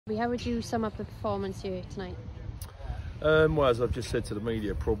Toby, how would you sum up the performance here tonight? Well, as I've just said to the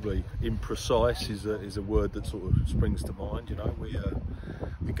media, probably imprecise is a word that sort of springs to mind. You know,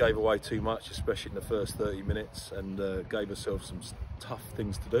 we gave away too much, especially in the first 30 minutes, and gave ourselves some tough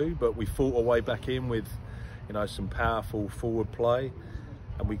things to do. But we fought our way back in with, you know, some powerful forward play,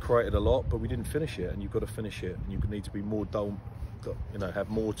 and we created a lot, but we didn't finish it. And you've got to finish it, and you need to be more dull. You know, have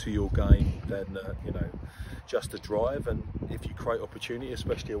more to your game than you know, just a drive. And if you create opportunity,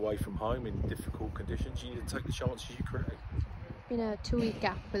 especially away from home in difficult conditions, you need to take the chances you create. Been a 2-week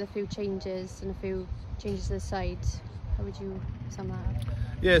gap with a few changes and a few changes to the side. How would you sum that up?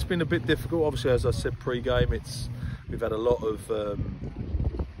 Yeah, it's been a bit difficult. Obviously, as I said pre-game, we've had a lot of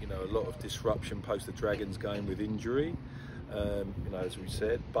you know, a lot of disruption post the Dragons game with injury. You know, as we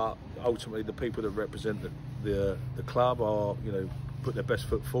said, but ultimately the people that represent the club are, you know, put their best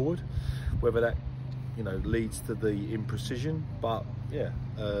foot forward. Whether that, you know, leads to the imprecision, but yeah,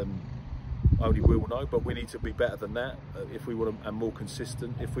 only we will know. But we need to be better than that if we want to, and more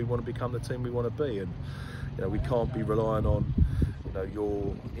consistent if we want to become the team we want to be. And you know, we can't be relying on, you know,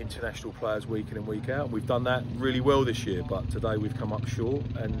 your international players week in and week out. We've done that really well this year, but today we've come up short,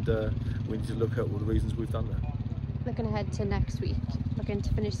 and we need to look at all the reasons we've done that. Looking ahead to next week, looking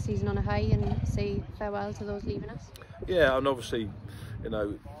to finish the season on a high and say farewell to those leaving us? Yeah, and obviously, you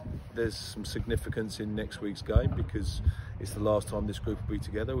know, there's some significance in next week's game because it's the last time this group will be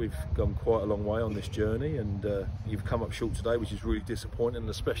together. We've gone quite a long way on this journey, and you've come up short today, which is really disappointing, and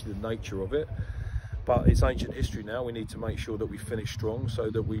especially the nature of it. But it's ancient history now. We need to make sure that we finish strong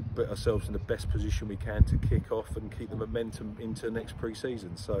so that we put ourselves in the best position we can to kick off and keep the momentum into next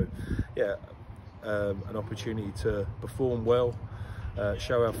pre-season. So, yeah, an opportunity to perform well,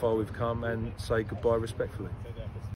 show how far we've come, and say goodbye respectfully.